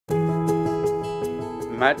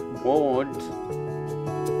Matt Ward.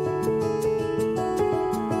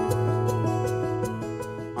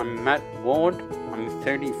 I'm Matt Ward, I'm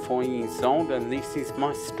 34 years old and this is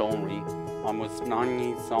my story. I was 9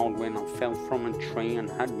 years old when I fell from a tree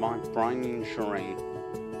and had my brain injury.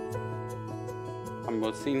 I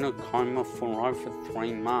was in a coma for over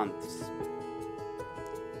 3 months.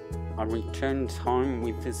 I returned home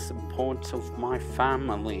with the support of my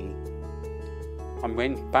family. I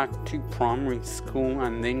went back to primary school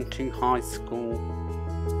and then to high school.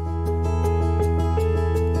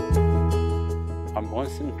 I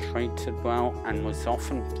wasn't treated well and was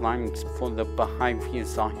often blamed for the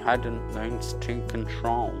behaviours I hadn't learned to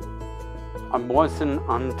control. I wasn't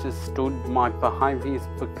understood, my behaviours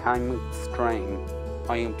became extreme.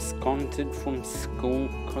 I absconded from school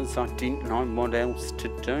because I didn't know what else to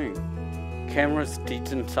do. Carers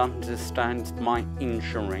didn't understand my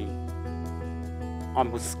injury. I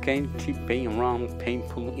was scared to be around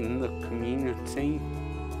people in the community.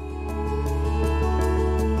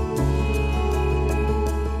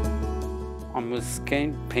 I was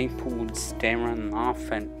scared people would stare and laugh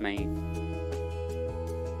at me.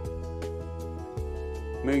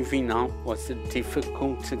 Moving up was a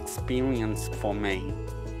difficult experience for me.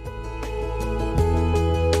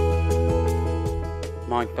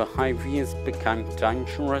 My behaviours became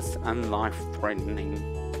dangerous and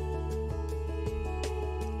life-threatening.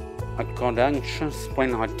 I got anxious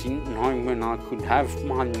when I didn't know when I could have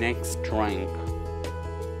my next drink.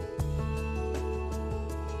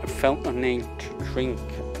 I felt the need to drink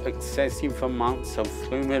excessive amounts of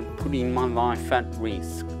fluid, putting my life at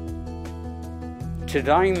risk.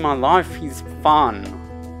 Today my life is fun.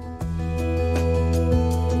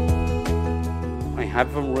 I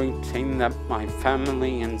have a routine that my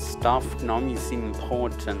family and staff know is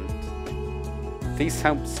important. This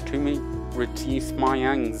helps to reduce my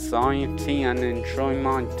anxiety and enjoy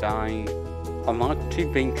my day. I like to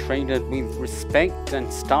be treated with respect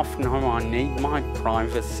and staff know I need my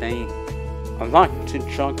privacy. I like to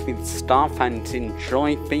joke with staff and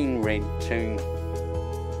enjoy being read to.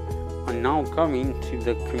 I now go into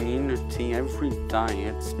the community every day,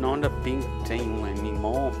 it's not a big deal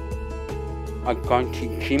anymore. I go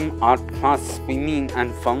to gym, art class, swimming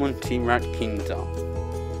and volunteer at Kinder.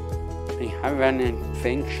 I have an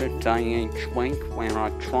adventure day each week where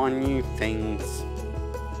I try new things.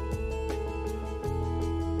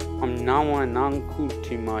 I'm now an uncle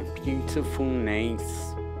to my beautiful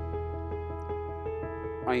niece.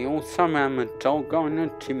 I also am a dog owner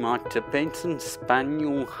to my Tibetan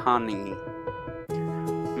Spaniel Honey.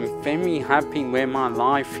 I'm very happy where my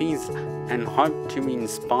life is and hope to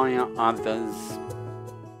inspire others.